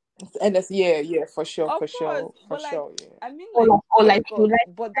 and that's yeah, for sure, Of course, for but like, sure, yeah. I mean, or like, like thank you God.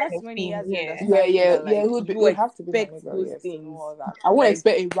 like But kind that's of when he thing, has the yeah. Yeah, understanding that, yeah. like, It you would have to be my expect nigga, those yes, and things. all that. I wouldn't Like,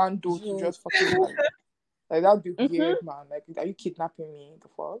 expect a rando to you, just fucking like that'd be weird, man. Like, are you kidnapping me? The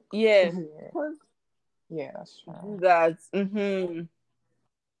fuck? yeah, Yeah, yeah, that's do true. that.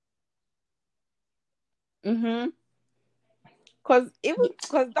 Cause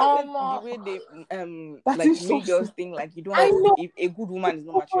that way the Um, way they that like is so make girls sad. think like you don't I have to know if a good woman is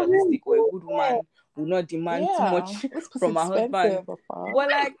not for real. materialistic or a good woman will not demand too Yeah, much this pussy from her husband. expensive, the fuck. But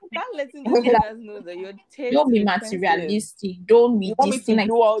like that letting those Be like, niggas know that your taste don't is be expensive. materialistic. Don't You be want me this thing. to Like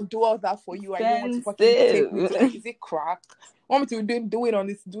do all that for you, and you don't want to fucking take me to like, Expensive. is it crack? Want me to do it on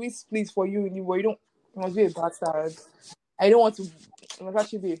this, do it split for you, and you don't. You must be a bastard. I don't want to. I must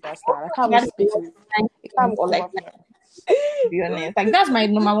actually be a bastard. I can't even that speak it. It can't even or come like up now. to be honest. Like that's my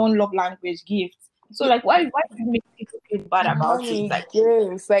number one love language gift. So like why do you make people feel bad about it? Money, Like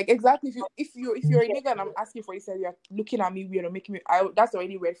yes, like exactly. If you're a nigga and I'm asking for this, and you're looking at me weird or making me, that's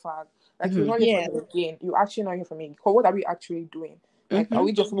already red flag. Like, you're not here for yeah. me again. You're actually not here for me. Because what are we actually doing? Like, are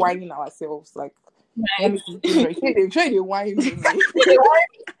we just whining ourselves? Like, you want me to do it? Try to whine me.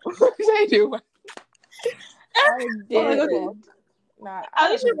 Try to whine. I'm Oh my god. dead. Nah, I I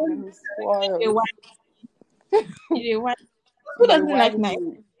literally don't know. Spoiled. want who They doesn't like whine nice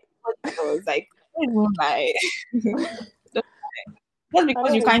me. girls? Like don't even lie. Just I because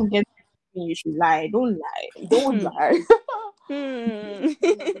don't you know. can't get something, you should lie. Don't lie. Don't lie.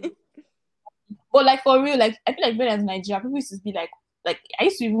 But like for real, like I feel like when I was in Nigeria, people used to be like I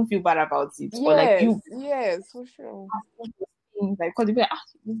used to even feel bad about it. Or like you Yes, for sure. things like because they be like,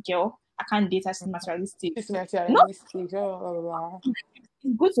 this girl, I can't date her, she's materialistic. It's No, materialistic. Blah, blah, blah.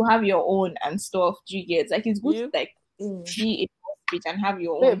 it's good to have your own and stuff. Do you get like it's good to like Mm. be a boss bitch and have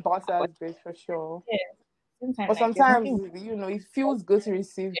your They're own. boss ass But bitch for sure. yeah, sometimes But like there's sometimes, nothing. it feels good to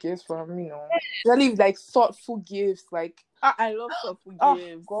receive gifts from, especially like thoughtful gifts. Like, I love thoughtful oh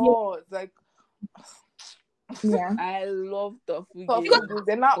gifts. God, like Yeah. I love thoughtful thoughtful gifts. gifts.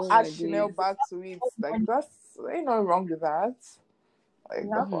 They're not Oh add my Chanel days. back to it. Like that's ain't nothing wrong with that. Like the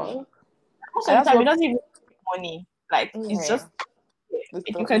Exactly. fuck. Most And of the that's time, it what. doesn't even take money. Like it's Yeah. just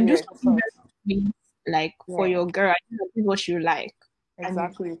if you can do something very sweet, like for Yeah. your girl, I think this is what you like.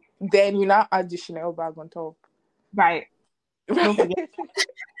 Exactly. Then you now add the Chanel bag on top. Right. Don't forget.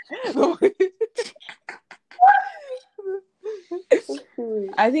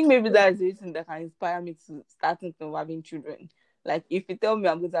 I think maybe that's the reason that can inspire me to start thinking of having children. Like if you tell me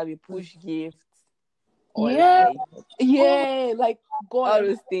I'm going to have a push gift or Yeah. like Yeah, like God, all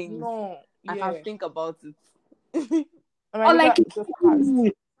those things, no, I yeah. can think about it. And my Or nigga like just passed.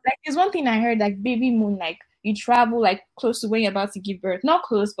 like there's one thing I heard, like baby moon, like you travel like close to when you're about to give birth. Not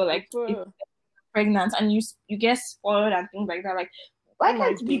close, but like if you're pregnant and you get spoiled and things like that. Like why Oh my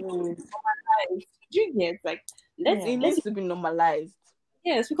can't it be days. normalized? Do you get like let's It let's needs to be normalized.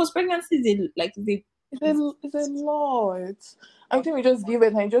 yes, because pregnancy is It's a lot. I think we just give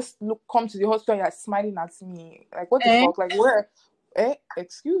it and just come to the hospital and you're smiling at me. Like, what the fuck? Like, where?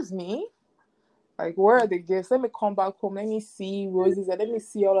 Excuse me? Like, where are the gifts? Let me come back home. Let me see roses and let me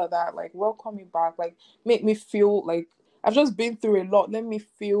see all of that. Like, welcome me back. Like, make me feel like I've just been through a lot. Let me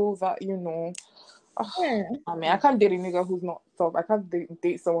feel that, yeah. I mean, I can't date a nigga who's not tough. I can't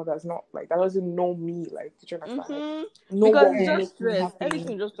date someone that's not like that doesn't know me. Like, do you understand? Like, no Because one it's will just make me stress. happy.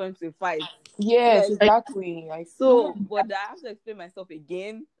 Everything just turns to a fight. Yes, Like, exactly. Like, so, but I have to explain myself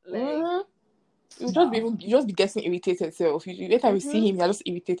again. Like, you just be getting irritated. So if every time you see him, you're just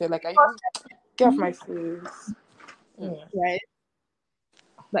irritated. Like, get off my face. Right.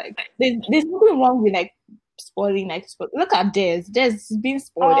 Like there's nothing wrong with like spoiling like look at Des being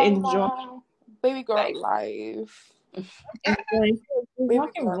spoiled enjoy Baby girl like life. enjoy. There's Baby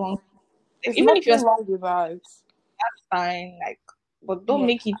nothing girl. wrong. There's Even if you're nothing wrong with that. fine, like but don't Yeah.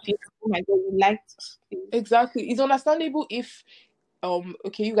 make it feel oh my god you liked Exactly. It's understandable if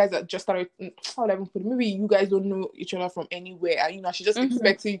okay, you guys that just started how would I even put it? Maybe you guys don't know each other from anywhere and she's just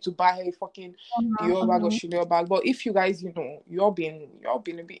expecting you to buy her a fucking Dior bag or Chanel bag. But if you guys, you've been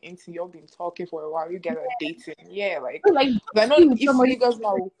a bit into you've been talking for a while, you guys are dating. Yeah, like I know if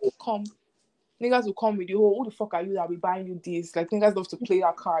niggas will come with you, who the fuck are you that be buying you this? Like niggas love to play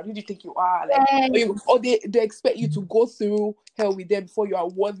that card. Who do you think you are? Like or they expect you to go through hell with them before you are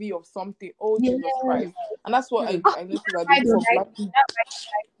worthy of something. Oh Jesus Christ. And that's what I noticed that they do for black people.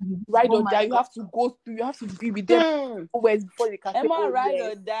 Ride or die, you have to be with them always before they can say, Emma, oh ride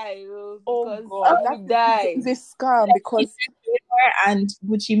yes. or die, Oh because God, you die. it's a scam because and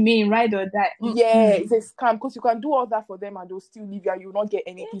Gucci Mane ride or die. yeah, it's a scam because you can do all that for them and they'll still leave you and you will not get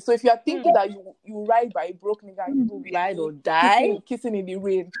anything. So if you are thinking that you ride by a broke nigga and you will be Ride or die, kissing in the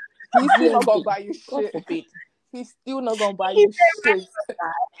rain, he's still not gonna buy you God shit. forbid. He's still not gonna buy you shit.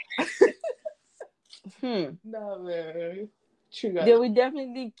 No man. Trigger. They will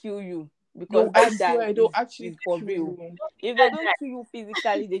definitely kill you because that die they'll actually is for kill real. you. If they don't kill you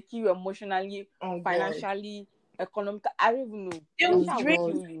physically, they kill you emotionally, financially, economically. I don't even know. They will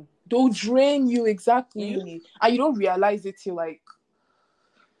kill you. They'll drain you exactly, and you don't realize it till like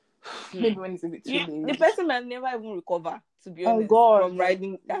maybe when it's a bit too late. The person might never even recover. To be honest, from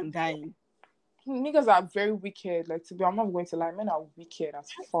riding and dying. Niggas are very wicked. Like I'm not going to lie, men are wicked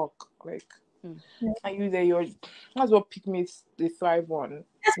as fuck. Like, and you there, that's what pygmies they thrive on.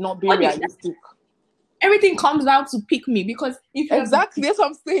 Not being realistic. Everything comes down to pick me because if you're exactly that's what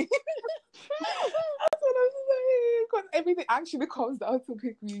I'm saying. That's what I'm saying. Because everything actually comes down to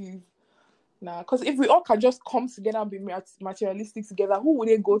pygmies. Nah, because if we all can just come together and be materialistic together, who would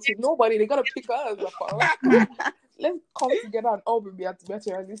they go to? Nobody. They gotta pick us. Let's come together and all be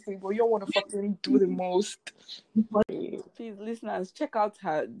materialistic, but you don't want to fucking do the most. Please, listeners, check out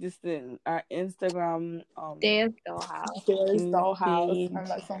her Instagram. There's Dollhouse. There's Dollhouse. And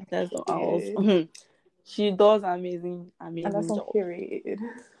that's on There's Dollhouse. She does amazing and that's on job. period.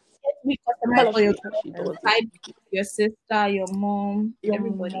 Be customized for your sister, your mom,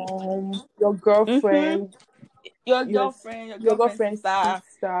 everybody. Your girlfriend, your girlfriend's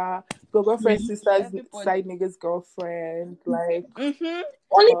sister, your girlfriend's sister's side nigga's girlfriend, like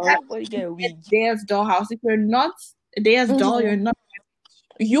only everybody get a wig. There's Dollhouse. If you're not there's doll, you're not.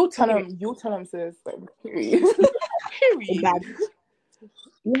 You tell him, sis. Like, period. Bad.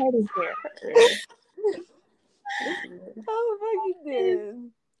 You heard it here. Oh my goodness.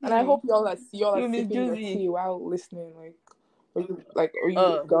 And I hope y'all are You Miss sipping your Juicy. tea while listening. Are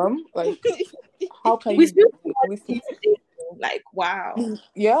you dumb? Like, how can We you still listen? Like, wow.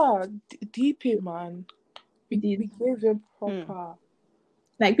 Yeah, deep it, man. We gave them proper.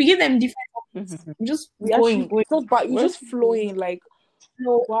 Like, we give them different options. Mm-hmm. Just We going. We're just flowing. Like,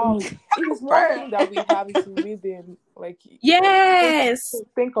 wow. It is one thing that we have is rhythm. Like, yes.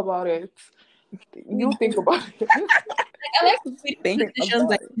 think about it. You think about it. Like, I like to put conversations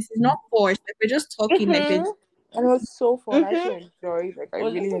like this. It's not forced. Like, we're just talking like this. And it was so fun. I actually enjoyed. Like, I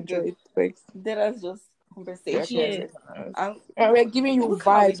really enjoyed. Like, that's just conversation. Yeah. And we're giving you look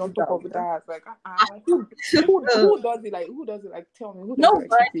how we vibes on do top that, of you know? that. Like, who does it? Like, who does it? Like, tell me, who does it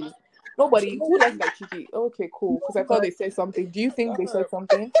like Nobody. Kiki? Nobody. Who does it like Kiki? Okay, cool. Because I thought they said something. Do you think they said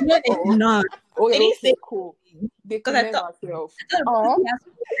something? No, they did not. They didn't say Cool. They because I commend thought. ourselves.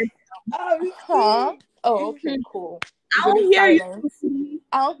 Huh? Oh, okay, cool. I don't hear you.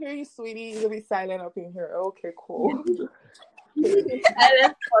 I don't hear you, sweetie. You'll be silent up in here. Okay, cool.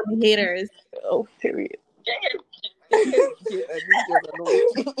 Silence for the haters. Oh, period.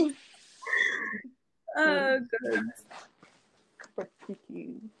 Oh, good. But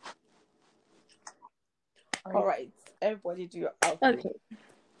Kiki. All right, everybody do your outfit. Okay.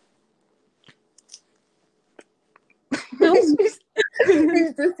 Miss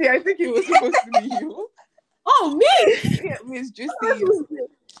Juicy, I think it was supposed to be you. Oh, me? Yeah, Miss Juicy.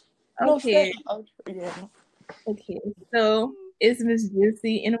 Okay. Yeah. Okay. So it's Miss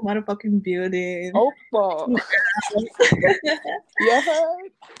Juicy in a motherfucking building. Oh, fuck. You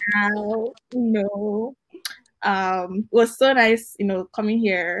heard? No. It was so nice, coming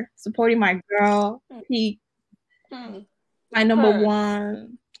here, supporting my girl, Peak, my number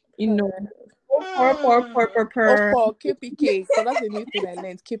one, Oh, KPK. So that's a new thing I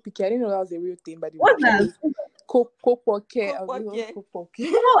learned. KPK. I didn't know that was a real thing, by the way. What's that? Kopoke. Oh,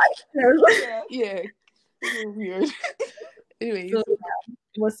 yeah. Weird. Anyways. So,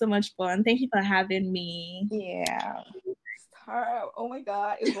 it was so much fun. Thank you for having me. Yeah. Oh my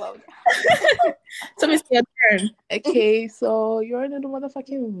god, it's loud. So it's your turn. Okay, so you're in the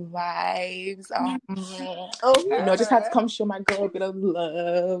motherfucking vibes. Just have to come show my girl a bit of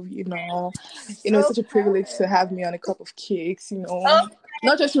love, it's such a privilege to have me on a cup of cakes,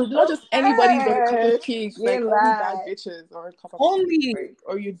 Not just anybody's on a cup of cakes, like only bad bitches or a cup of cakes. Like,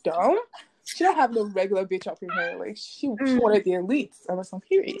 are you dumb? She don't have no regular bitch up in her. Like she wanted the elites on some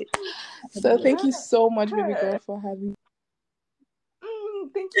period. So thank you so much, baby girl, for having me.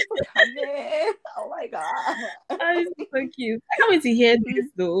 Thank you for coming. Oh my god. That is so cute. I can't wait to hear this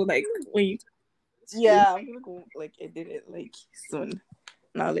though. Like when you I'm gonna go edit it soon.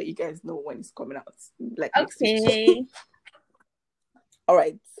 And I'll let you guys know when it's coming out. Next week. All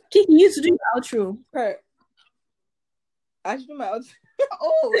right. Kiki, you used to do your outro. I should do my outro.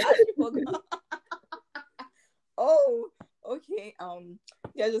 Oh, I forgot. Oh, okay.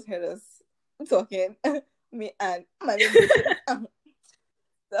 Yeah, just heard us talking. Me and my baby.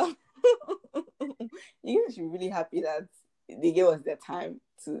 So you guys should be really happy that they gave us their time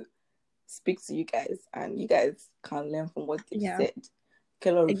to speak to you guys, and you guys can learn from what they said.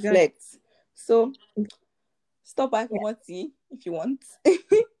 Can reflect. So stop by for more tea if you want.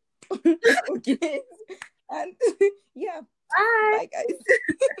 Okay. And yeah. Bye guys.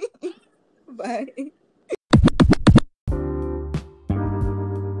 Bye.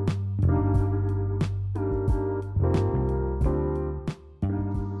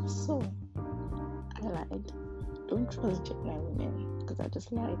 So I lied. Don't trust Gemini women because I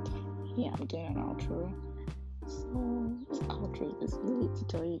just lied. Yeah, I'm doing an outro. So this outro is basically to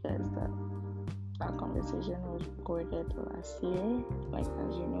tell you guys that our conversation was recorded last year, like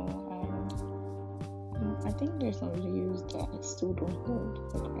as you know, and I think there's some views that I still don't hold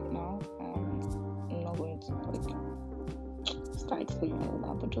right now. I'm not going to start explaining all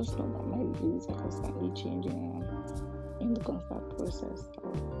that, but just know that my views are constantly changing and I'm in the constant process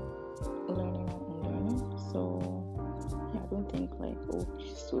of learning and unlearning. So yeah, I don't think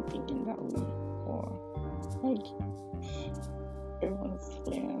she's still thinking that way, or everyone's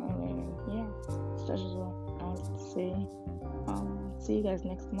learning and unlearning. Yeah, so that's just what I have to say. See you guys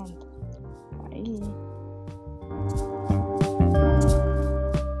next month. Bye.